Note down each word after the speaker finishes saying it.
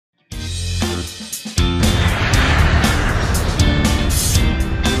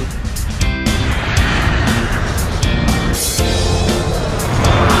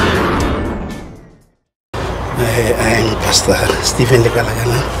Pastor Stephen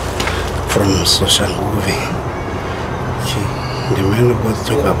Lekalagana from Soshanguve. The man of God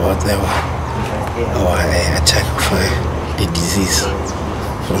talk about our attack of the disease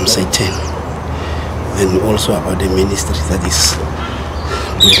from Satan, and also about the ministry that is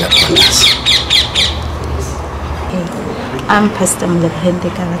built upon us. I'm Pastor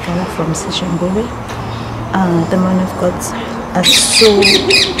Lekalagana from Soshanguve. The man of God is so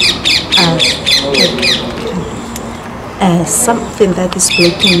something that is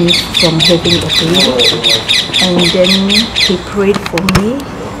breaking me from having a baby, and then he prayed for me.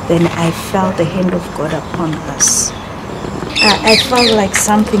 Then I felt the hand of God upon us. I felt like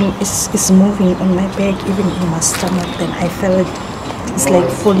something is moving on my back, even in my stomach. Then I felt it's like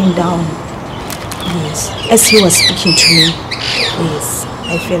falling down. Yes, as he was speaking to me. Yes,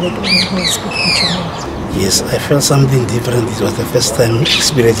 I felt it when he was speaking to me. Yes, I felt something different. It was the first time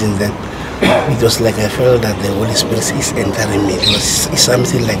experiencing that. It was like I felt that the Holy Spirit is entering me. It's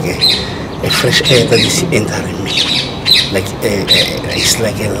something like a fresh air that is entering me. Like it's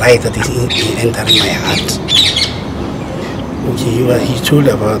like a light that is entering my heart. Okay, he told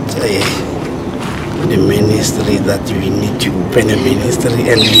about the ministry, that we need to open a ministry,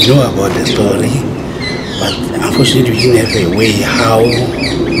 and we know about the story. But unfortunately, we didn't have a way how.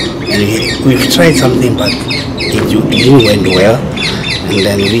 And we've tried something, but it didn't went well. And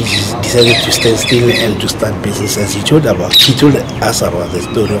then we decided to stand still and to start businesses. He told us about the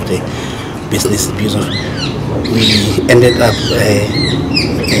story of the business, because we ended up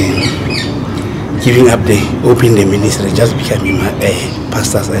giving up opening the ministry, just becoming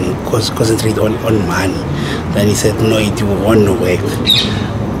pastors and concentrate on money. Then he said, no, it won't work.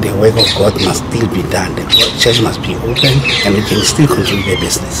 The work of God must still be done. The church must be open, and we can still continue the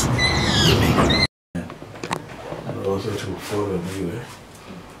business. Amen. And also to follow you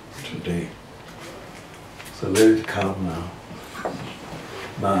today. So let it come now.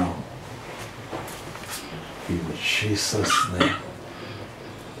 Now, in Jesus' name.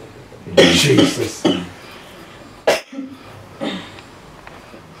 In Jesus' name.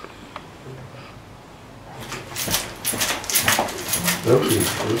 Okay,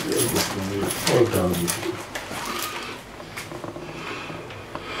 fall down.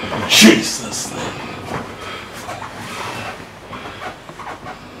 In Jesus' name.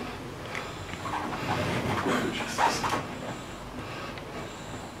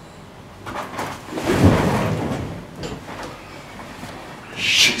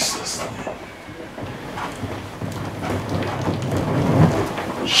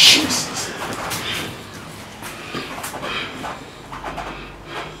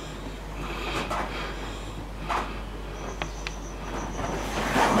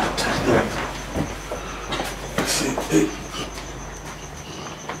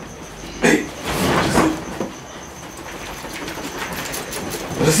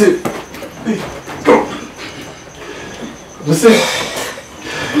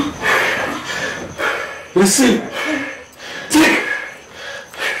 Receive.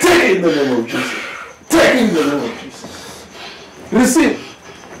 Take in the name of Jesus. Take in the name of Jesus. Receive.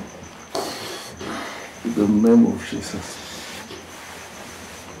 In the name of Jesus.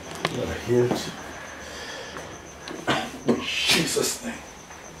 You are healed. In Jesus' name.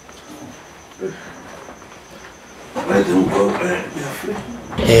 Let them go and be free.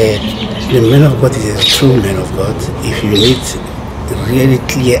 The man of God is a true man of God. If you need really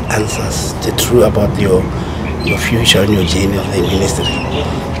clear answers, the truth about your future and your journey of the ministry, I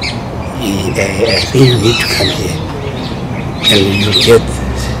think you need to come here, and you'll get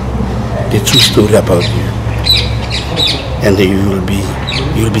the true story about you, and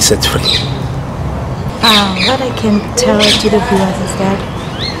you'll be set free. What I can tell to the viewers is that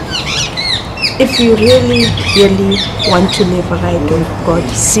if you really want to live right with God,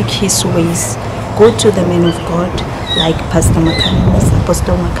 seek His ways, go to the men of God like Pastor Makananisa,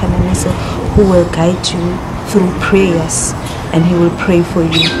 Apostle Makananisa, who will guide you through prayers, and he will pray for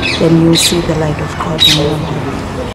you. Then you'll see the light of God in your life.